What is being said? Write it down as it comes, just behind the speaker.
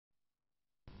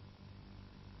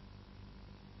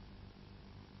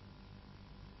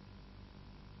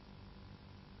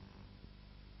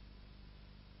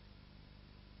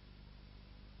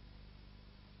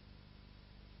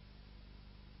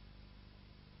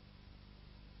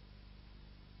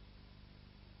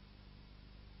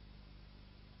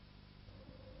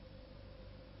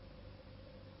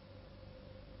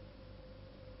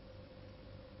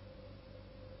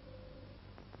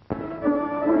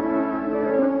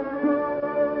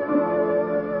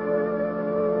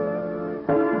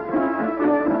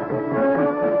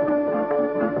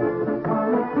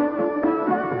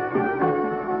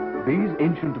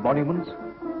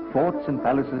forts and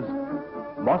palaces,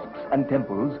 mosques and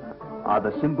temples are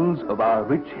the symbols of our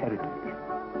rich heritage.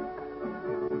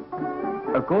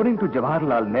 According to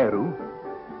Jawaharlal Nehru,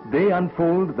 they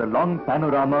unfold the long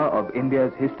panorama of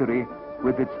India's history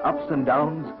with its ups and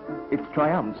downs, its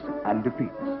triumphs and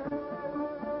defeats.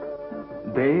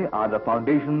 They are the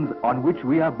foundations on which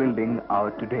we are building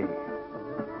our today.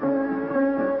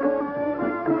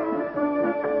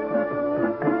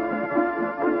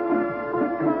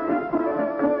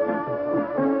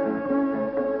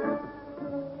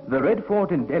 The Red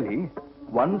Fort in Delhi,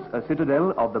 once a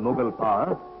citadel of the Mughal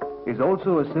power, is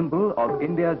also a symbol of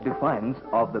India's defiance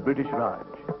of the British Raj.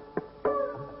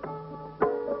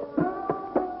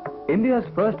 India's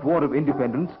first war of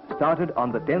independence started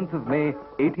on the 10th of May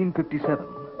 1857.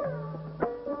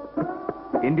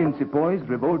 Indian sepoys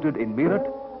revolted in Meerut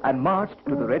and marched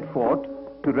to the Red Fort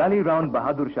to rally round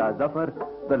Bahadur Shah Zafar,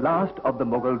 the last of the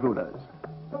Mughal rulers.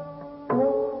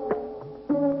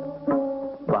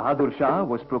 Bahadur Shah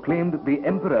was proclaimed the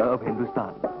Emperor of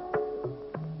Hindustan.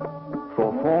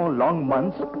 For 4 long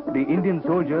months, the Indian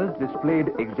soldiers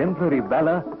displayed exemplary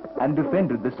valor and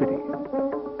defended the city.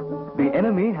 The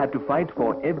enemy had to fight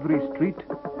for every street,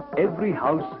 every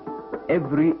house,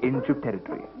 every inch of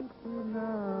territory.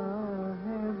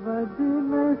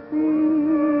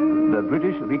 The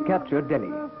British recaptured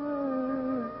Delhi.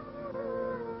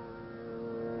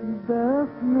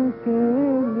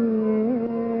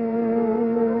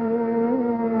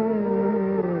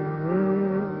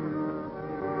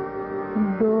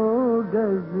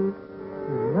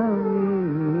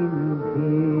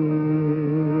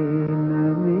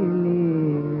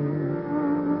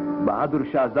 Bahadur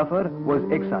Shah Zafar was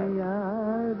exiled.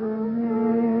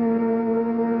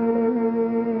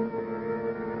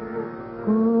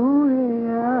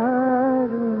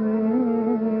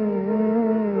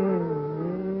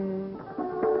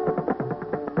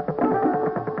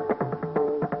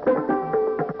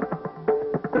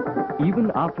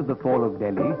 Even after the fall of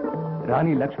Delhi,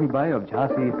 Rani Lakshmibai of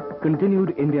Jhansi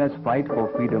continued India's fight for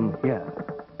freedom here.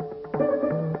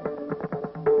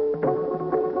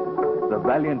 The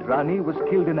valiant Rani was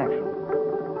killed in action.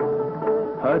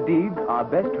 Her deeds are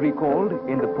best recalled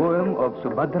in the poem of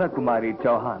Subhadra Kumari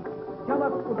Chauhan.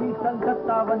 चमक उठी सन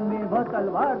 57 में वह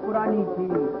तलवार पुरानी थी,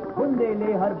 बुंदे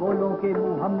ले हर बोलों के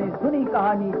मुंह हमने सुनी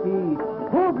कहानी थी,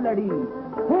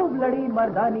 खूब लड़ी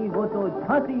मर्दानी वो तो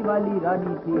झांसी वाली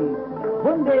रानी थी,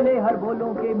 बुंदे ले हर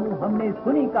बोलों के मुंह हमने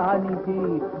सुनी कहानी थी,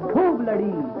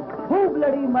 खूब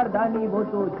लड़ी मर्दानी वो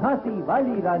तो झांसी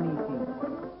वाली रानी थी.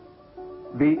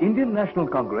 The Indian National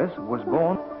Congress was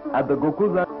born at the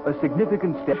Gokulda, a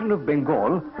significant station of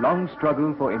Bengal, long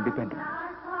struggle for independence.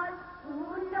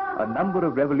 A number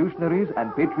of revolutionaries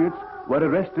and patriots were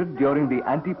arrested during the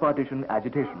anti-partition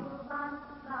agitation.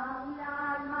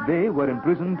 They were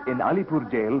imprisoned in Alipur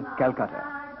jail, Calcutta.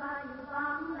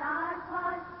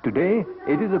 Today,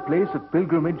 it is a place of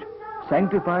pilgrimage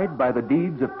sanctified by the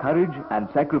deeds of courage and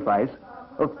sacrifice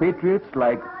of patriots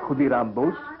like Khudiram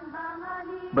Bose,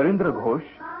 Barindra Ghosh,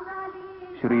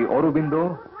 Shri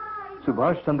Aurobindo,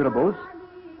 Subhash Chandra Bose,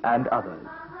 and others.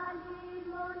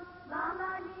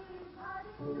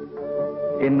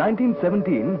 In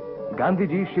 1917,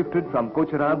 Gandhiji shifted from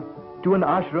Kocharab to an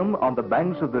ashram on the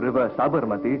banks of the river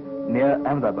Sabarmati near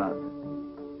Ahmedabad.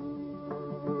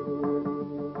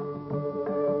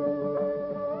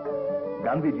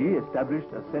 Gandhiji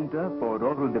established a center for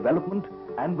rural development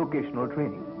and vocational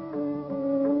training.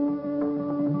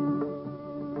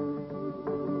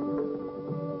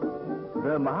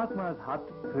 The Mahatma's hut,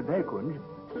 Hriday Kunj,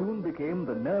 soon became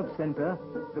the nerve center,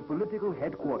 the political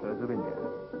headquarters of India.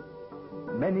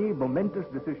 Many momentous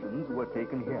decisions were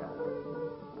taken here.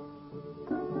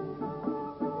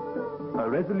 A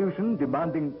resolution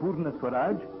demanding Purna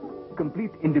Swaraj,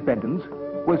 complete independence,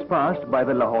 was passed by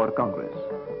the Lahore Congress.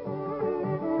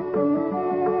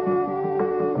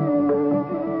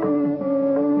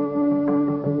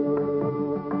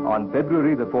 On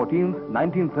February the 14th,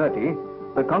 1930,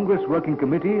 the Congress Working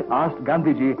Committee asked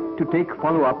Gandhiji to take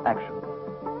follow-up action.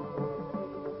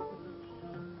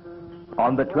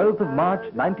 On the 12th of March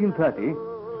 1930,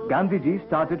 Gandhiji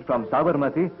started from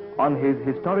Sabarmati on his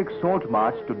historic salt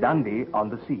march to Dandi on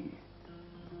the sea.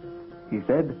 He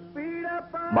said,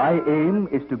 "My aim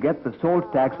is to get the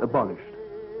salt tax abolished,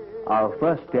 our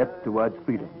first step towards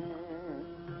freedom."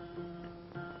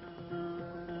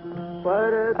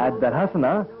 At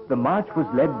Darhasana, the march was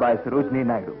led by Sarojini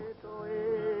Naidu.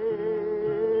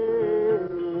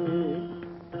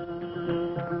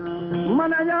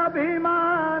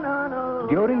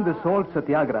 During the salt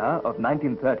satyagraha of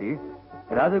 1930,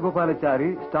 Rajagopalachari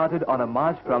started on a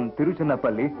march from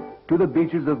Tiruchanappalli to the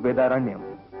beaches of Vedaranyam.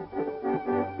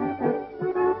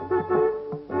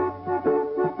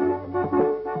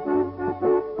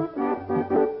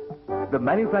 the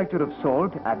manufacture of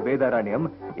salt at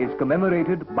Vedaranyam is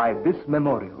commemorated by this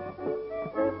memorial.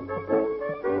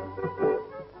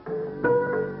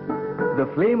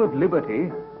 The flame of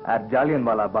liberty at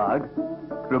Jallianwala Bagh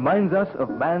reminds us of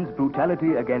man's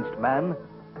brutality against man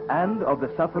and of the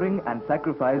suffering and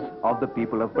sacrifice of the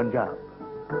people of Punjab.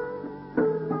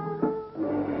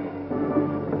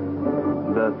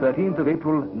 The 13th of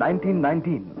April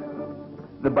 1919,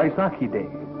 the Baisakhi Day.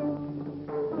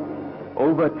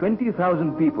 Over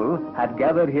 20,000 people had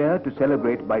gathered here to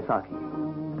celebrate Baisakhi.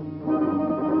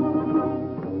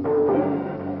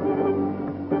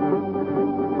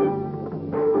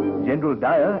 General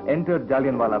Dyer entered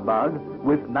Jallianwala Bagh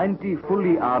with 90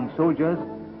 fully armed soldiers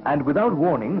and without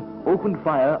warning opened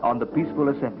fire on the peaceful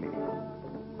assembly.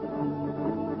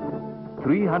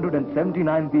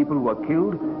 379 people were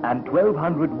killed and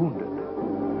 1,200 wounded.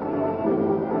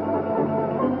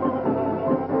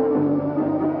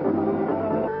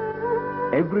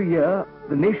 Every year,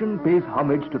 the nation pays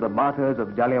homage to the martyrs of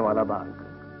Jallianwala Bagh.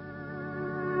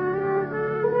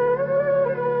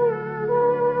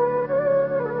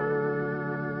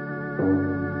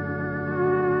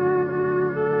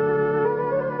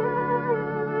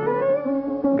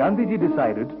 Gandhiji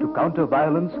decided to counter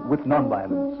violence with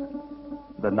non-violence.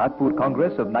 The Nagpur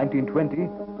Congress of 1920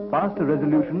 passed a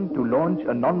resolution to launch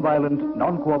a non-violent,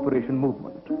 non-cooperation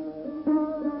movement.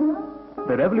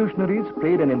 The revolutionaries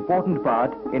played an important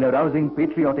part in arousing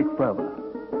patriotic fervor.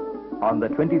 On the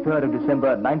 23rd of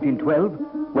December 1912,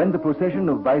 when the procession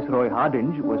of Viceroy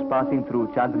Hardinge was passing through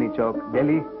Chandni Chowk,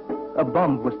 Delhi, a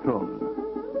bomb was thrown.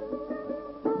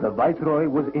 The Viceroy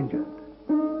was injured.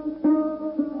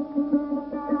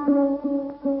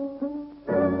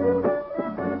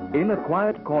 In a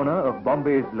quiet corner of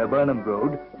Bombay's Laburnum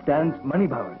Road stands Mani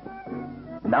Bhavan,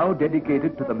 now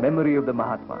dedicated to the memory of the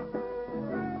Mahatma.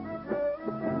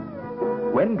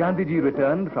 When Gandhiji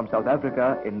returned from South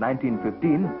Africa in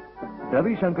 1915,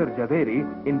 Ravi Shankar Javeri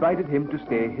invited him to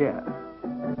stay here.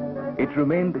 It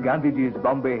remained Gandhiji's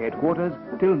Bombay headquarters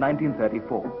till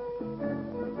 1934.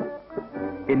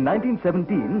 In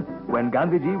 1917, when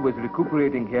Gandhiji was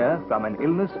recuperating here from an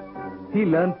illness, he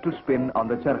learned to spin on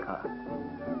the charkha.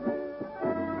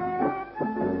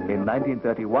 In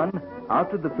 1931,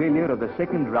 after the failure of the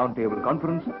second Roundtable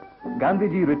Conference,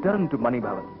 Gandhiji returned to Mani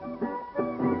Bhavan.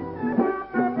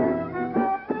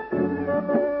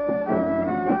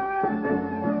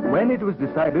 When it was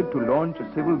decided to launch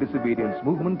a civil disobedience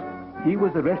movement, he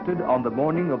was arrested on the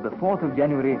morning of the 4th of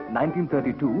January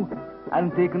 1932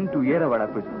 and taken to Yerawada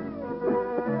prison.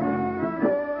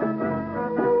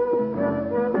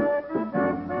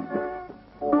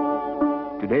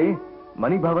 Today,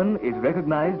 Mani Bhavan is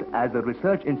recognized as a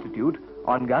research institute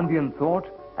on Gandhian thought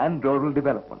and rural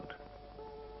development.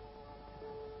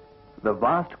 The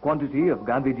vast quantity of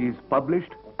Gandhiji's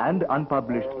published and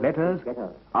unpublished letters,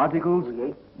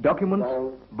 articles, documents,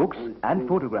 books and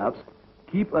photographs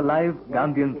keep alive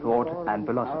Gandhian thought and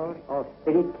philosophy. Our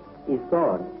spirit is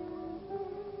God,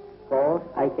 for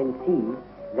I can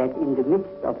see that in the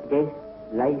midst of death,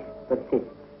 life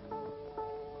persists.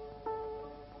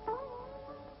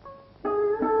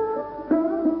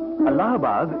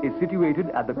 Allahabad is situated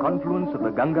at the confluence of the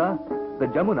Ganga, the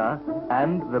Jamuna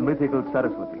and the mythical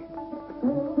Saraswati.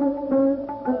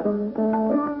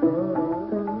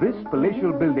 This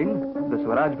palatial building, the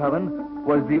Swaraj Bhavan,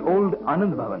 was the old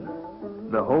Anand Bhavan,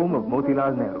 the home of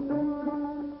Motilal Nehru.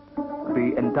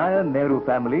 The entire Nehru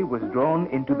family was drawn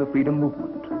into the freedom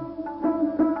movement.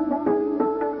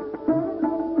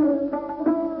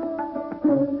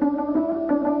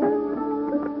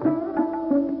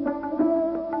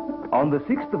 On the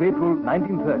 6th of April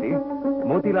 1930,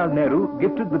 Motilal Nehru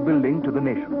gifted the building to the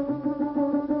nation.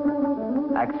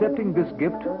 Accepting this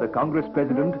gift, the Congress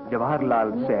President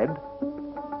Jawaharlal said,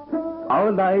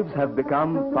 "Our lives have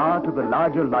become part of the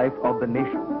larger life of the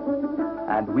nation,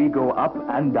 and we go up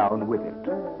and down with it.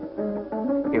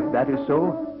 If that is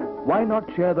so, why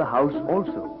not share the house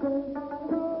also?"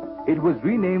 It was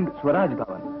renamed Swaraj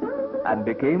Bhavan and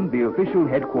became the official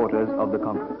headquarters of the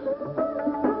Congress.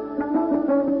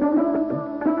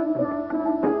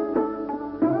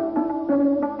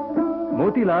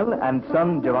 Motilal and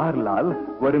son Jawaharlal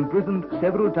were imprisoned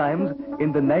several times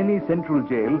in the Naini Central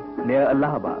Jail near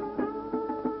Allahabad.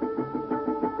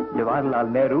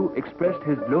 Jawaharlal Nehru expressed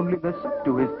his loneliness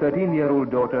to his 13-year-old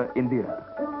daughter Indira.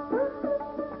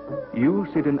 "You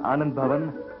sit in Anand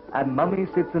Bhavan and Mummy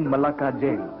sits in Malacca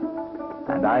Jail,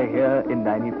 and I here in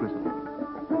Naini prison.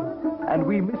 And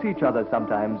we miss each other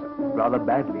sometimes rather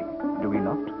badly, do we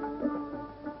not?"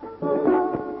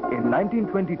 In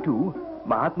 1922,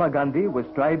 Mahatma Gandhi was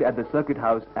tried at the Circuit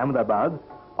House, Ahmedabad,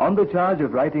 on the charge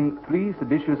of writing 3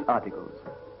 seditious articles.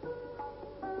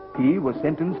 He was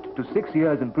sentenced to 6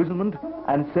 years imprisonment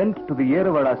and sent to the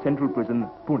Yeravada Central Prison,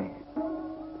 Pune.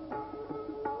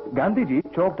 Gandhiji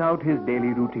chalked out his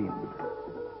daily routine.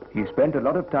 He spent a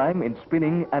lot of time in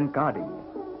spinning and carding.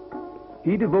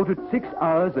 He devoted 6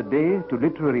 hours a day to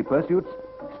literary pursuits,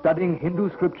 studying Hindu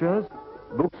scriptures,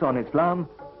 books on Islam,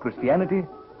 Christianity,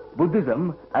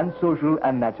 Buddhism, and social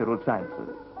and natural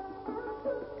sciences.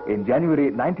 In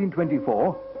January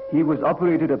 1924, he was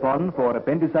operated upon for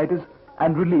appendicitis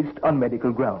and released on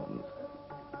medical grounds.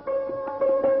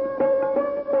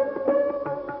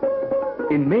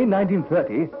 In May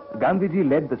 1930, Gandhiji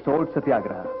led the salt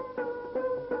satyagraha.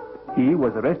 He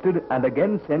was arrested and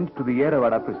again sent to the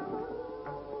Yeravada prison.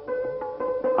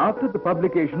 After the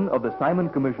publication of the Simon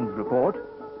Commission's report,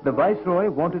 the Viceroy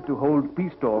wanted to hold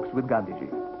peace talks with Gandhiji.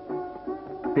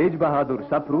 Tej Bahadur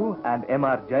Sapru and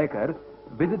M.R. Jayakar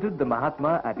visited the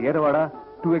Mahatma at Yeravada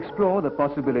to explore the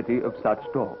possibility of such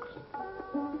talks.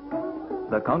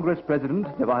 The Congress President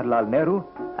Jawaharlal Nehru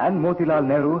and Motilal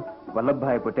Nehru,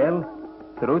 Vallabhbhai Patel,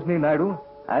 Sarojini Naidu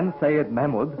and Syed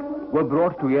Mahmud were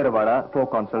brought to Yeravada for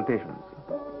consultations.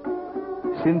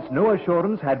 Since no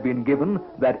assurance had been given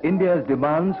that India's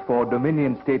demands for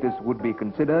dominion status would be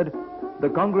considered, the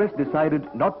Congress decided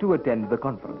not to attend the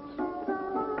conference.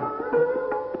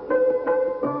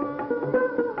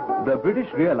 The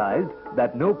British realized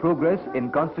that no progress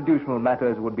in constitutional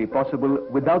matters would be possible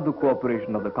without the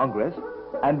cooperation of the Congress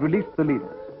and released the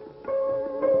leaders.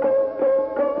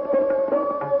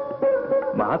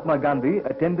 Mahatma Gandhi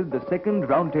attended the second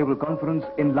roundtable conference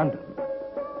in London.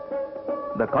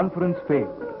 The conference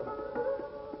failed.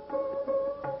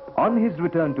 On his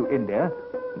return to India,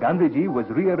 Gandhiji was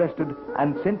rearrested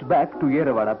and sent back to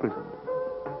Yeravada prison.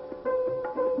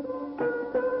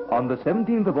 On the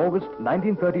 17th of August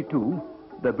 1932,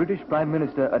 the British Prime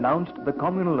Minister announced the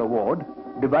Communal Award,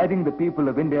 dividing the people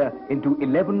of India into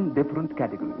 11 different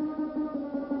categories.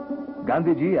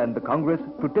 Gandhiji and the Congress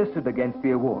protested against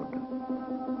the award.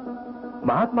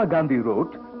 Mahatma Gandhi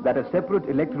wrote that a separate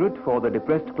electorate for the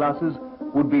depressed classes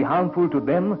would be harmful to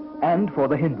them and for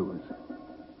the Hindus.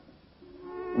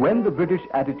 When the British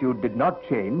attitude did not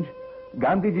change,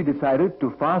 Gandhiji decided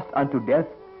to fast unto death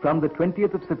from the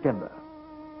 20th of September.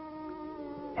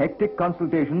 Hectic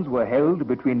consultations were held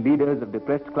between leaders of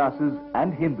depressed classes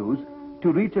and Hindus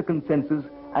to reach a consensus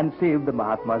and save the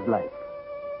Mahatma's life.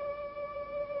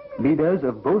 Leaders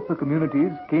of both the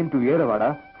communities came to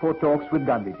Yeravada for talks with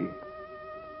Gandhiji.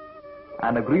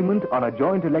 An agreement on a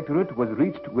joint electorate was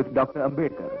reached with Dr.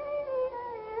 Ambedkar.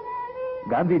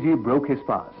 Gandhiji broke his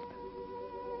fast.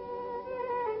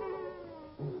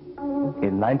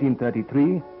 In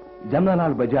 1933,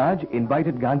 Jamnalal Bajaj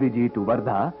invited Gandhiji to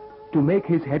Wardha to make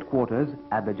his headquarters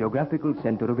at the geographical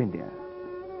center of India.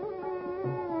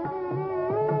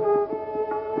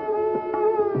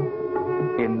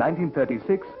 In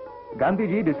 1936,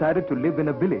 Gandhiji decided to live in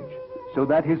a village so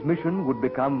that his mission would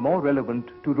become more relevant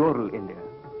to rural India.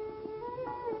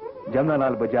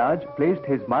 Jamnalal Bajaj placed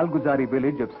his Malguzari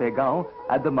village of Segaon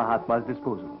at the Mahatma's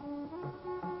disposal.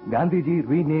 Gandhiji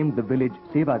renamed the village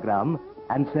Sevagram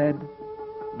and said,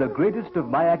 "The greatest of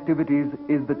my activities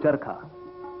is the charkha.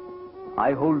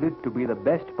 I hold it to be the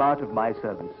best part of my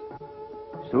service,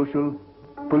 social,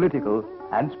 political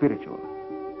and spiritual."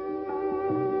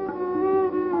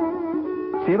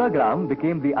 Sevagram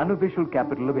became the unofficial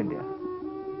capital of India.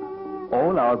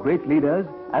 All our great leaders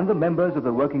and the members of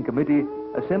the working committee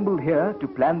assembled here to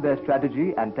plan their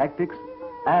strategy and tactics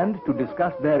and to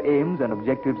discuss their aims and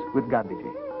objectives with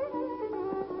Gandhiji.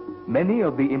 Many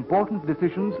of the important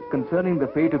decisions concerning the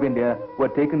fate of India were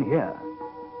taken here.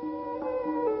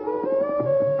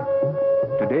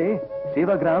 Today,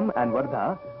 Sevagram and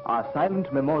Wardha are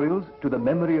silent memorials to the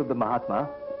memory of the Mahatma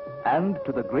and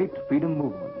to the great freedom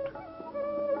movement.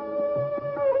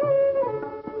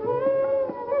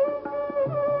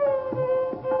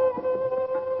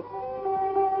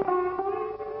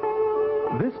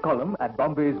 This column at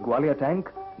Bombay's Gwalior Tank,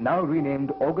 now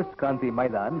renamed August Kranti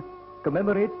Maidan,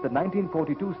 commemorates the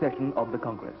 1942 session of the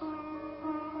Congress.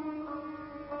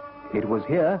 It was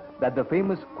here that the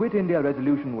famous Quit India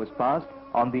resolution was passed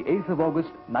on the 8th of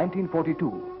August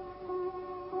 1942.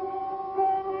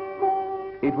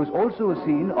 It was also a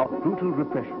scene of brutal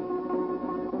repression.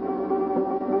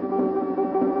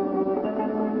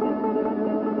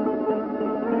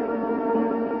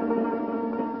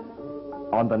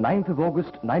 On the 9th of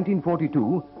August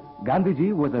 1942,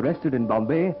 Gandhiji was arrested in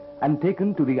Bombay and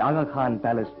taken to the Aga Khan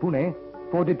Palace, Pune,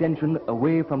 for detention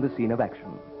away from the scene of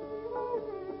action.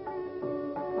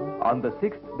 On the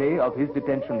 6th day of his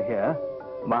detention here,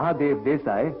 Mahadev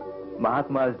Desai,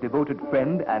 Mahatma's devoted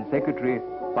friend and secretary,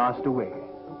 passed away.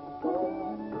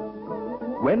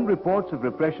 When reports of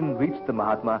repression reached the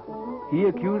Mahatma, he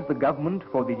accused the government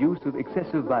for the use of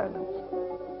excessive violence.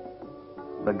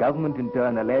 The government in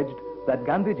turn alleged that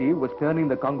Gandhiji was turning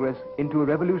the Congress into a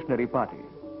revolutionary party.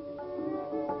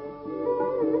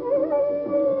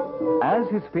 As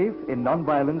his faith in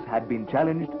non-violence had been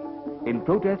challenged, in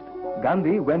protest,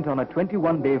 Gandhi went on a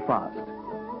 21-day fast.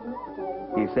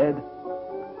 He said,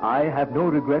 "I have no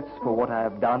regrets for what I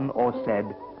have done or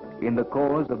said in the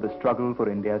cause of the struggle for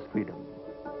India's freedom."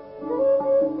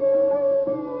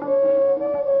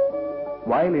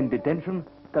 While in detention,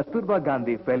 Kasturba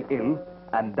Gandhi fell ill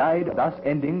and died, thus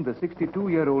ending the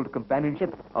 62-year-old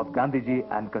companionship of Gandhiji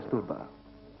and Kasturba.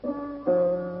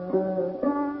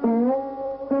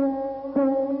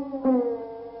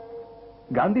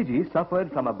 Gandhiji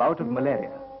suffered from a bout of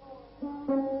malaria.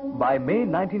 By May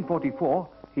 1944,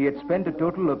 he had spent a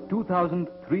total of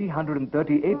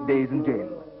 2,338 days in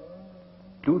jail,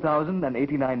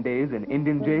 2,089 days in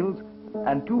Indian jails,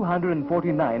 and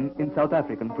 249 in South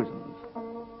African prisons.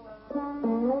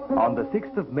 On the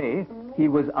 6th of May, he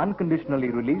was unconditionally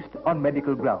released on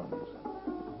medical grounds.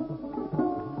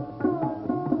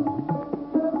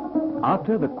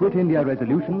 After the Quit India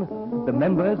resolution, the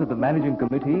members of the managing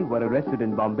committee were arrested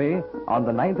in Bombay on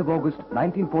the 9th of August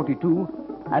 1942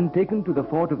 and taken to the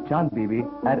fort of Chand Bibi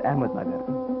at Ahmednagar.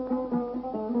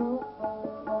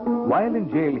 While in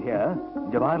jail here,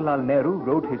 Jawaharlal Nehru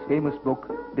wrote his famous book,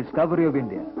 Discovery of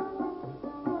India.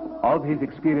 Of his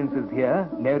experiences here,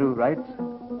 Nehru writes,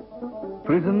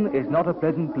 "Prison is not a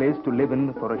pleasant place to live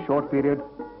in for a short period,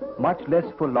 much less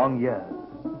for long years.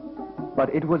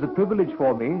 But it was a privilege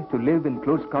for me to live in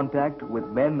close contact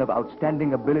with men of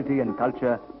outstanding ability and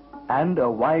culture and a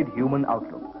wide human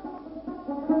outlook."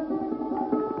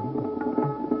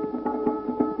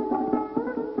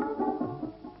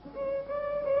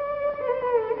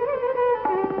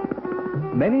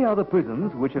 Many are the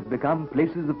prisons which have become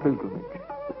places of pilgrimage.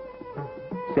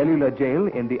 Cellular Jail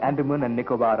in the Andaman and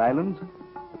Nicobar Islands,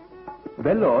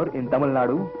 Vellore in Tamil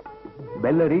Nadu,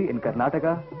 Bellary in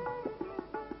Karnataka,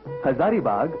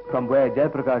 Hazaribagh, from where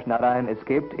Jayaprakash Narayan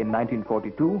escaped in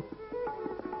 1942,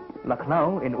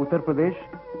 Lucknow in Uttar Pradesh,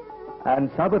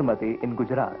 and Sabarmati in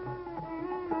Gujarat.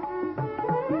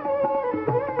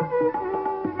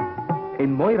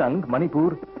 In Moirang,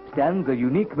 Manipur, stands a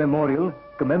unique memorial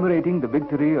commemorating the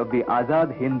victory of the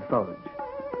Azad Hind Fauj.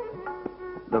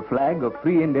 The flag of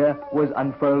free India was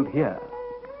unfurled here.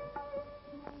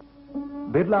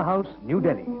 Birla House, New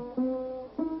Delhi.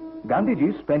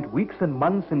 Gandhiji spent weeks and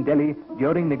months in Delhi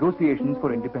during negotiations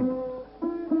for independence.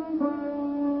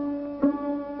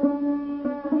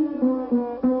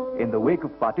 In the wake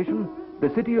of partition, the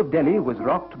city of Delhi was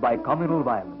rocked by communal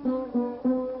violence.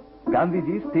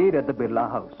 Gandhiji stayed at the Birla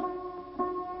House.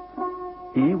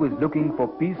 He was looking for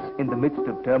peace in the midst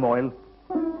of turmoil,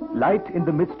 light in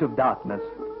the midst of darkness,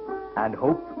 and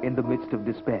hope in the midst of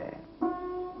despair.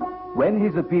 When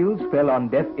his appeals fell on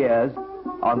deaf ears,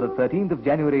 on the 13th of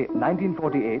January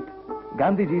 1948,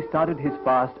 Gandhiji started his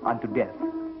fast unto death.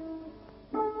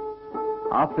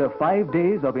 After 5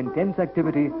 days of intense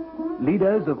activity,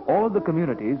 leaders of all the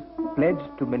communities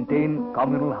pledged to maintain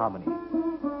communal harmony.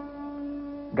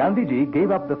 Gandhiji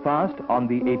gave up the fast on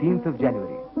the 18th of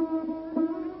January.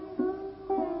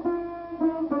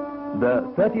 The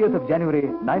 30th of January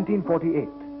 1948.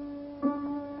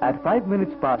 At 5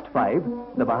 minutes past 5,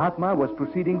 the Mahatma was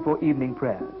proceeding for evening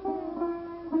prayers.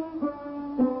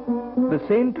 The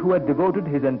saint who had devoted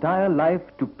his entire life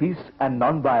to peace and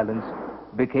non-violence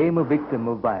became a victim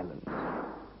of violence.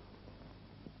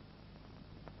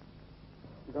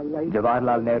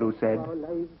 Jawaharlal Nehru said,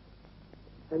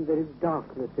 "And there is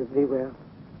darkness everywhere.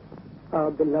 Our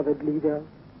beloved leader,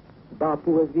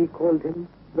 Bapu as we called him,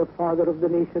 the father of the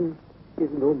nation, is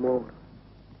no more."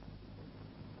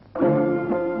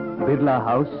 Birla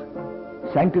House,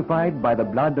 sanctified by the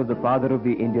blood of the father of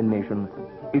the Indian nation,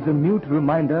 is a mute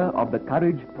reminder of the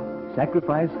courage,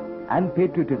 sacrifice, and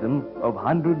patriotism of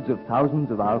hundreds of thousands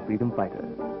of our freedom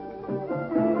fighters.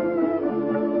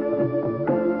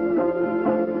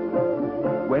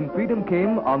 When freedom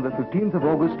came on the 15th of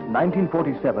August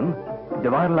 1947,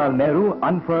 Jawaharlal Nehru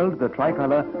unfurled the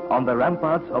tricolour on the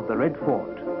ramparts of the Red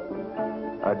Fort.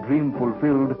 A dream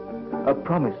fulfilled, a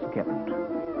promise kept.